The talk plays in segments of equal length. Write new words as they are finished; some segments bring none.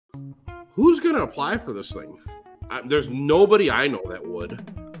who's going to apply for this thing? There's nobody I know that would.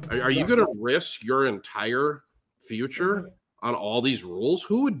 Are you going to risk your entire future on all these rules?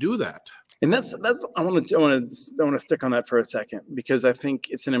 Who would do that? And that's I want to stick on that for a second, because I think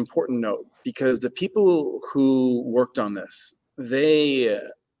it's an important note, because the people who worked on this, they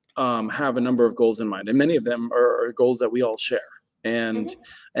have a number of goals in mind, and many of them are goals that we all share. And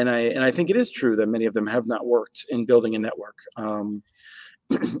I think it is true that many of them have not worked in building a network.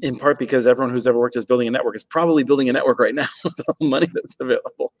 In part because everyone who's ever worked as building a network is probably building a network right now with all the money that's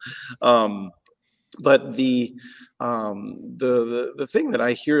available. But the thing that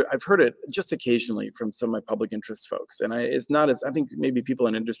I've heard it just occasionally from some of my public interest folks, and it's not as, I think maybe people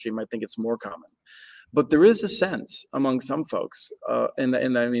in industry might think it's more common, but there is a sense among some folks, and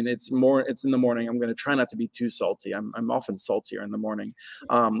I mean, it's in the morning. I'm going to try not to be too salty. I'm often saltier in the morning,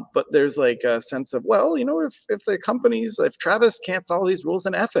 but there's like a sense of, well, you know, if Travis can't follow these rules,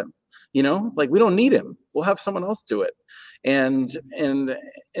 then F him. You know, like, we don't need him. We'll have someone else do it. And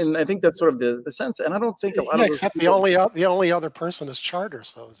I think that's sort of the sense. And I don't think a lot of except the only other person is Charter.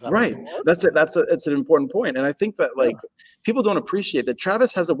 So is that right? That's an important point. And I think that, like, people don't appreciate that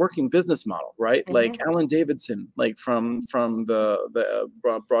Travis has a working business model, right? Like Alan Davidson, like from the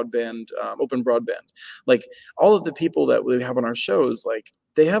broadband, open broadband, like all of the people that we have on our shows, like,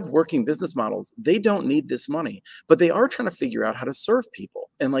 they have working business models. They don't need this money, but they are trying to figure out how to serve people.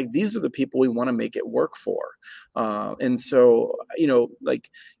 And like, these are the people we want to make it work for. And so,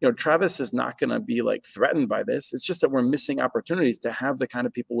 Travis is not going to be like threatened by this. It's just that we're missing opportunities to have the kind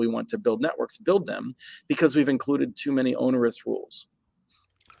of people we want to build networks, build them, because we've included too many onerous rules.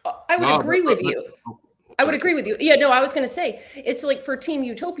 I would agree with you. I would agree with you. Yeah, no, I was going to say, it's like, for Team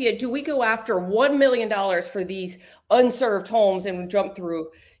Utopia, do we go after $1 million for these unserved homes and jump through,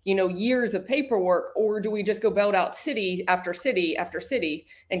 years of paperwork, or do we just go build out city after city after city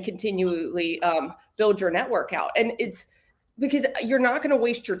and continually build your network out? And it's because you're not going to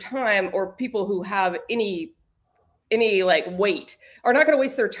waste your time, or people who have any like weight are not going to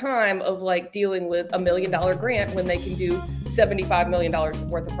waste their time of like dealing with $1 million grant when they can do $75 million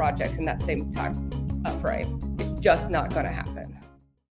worth of projects in that same time frame. It's just not going to happen.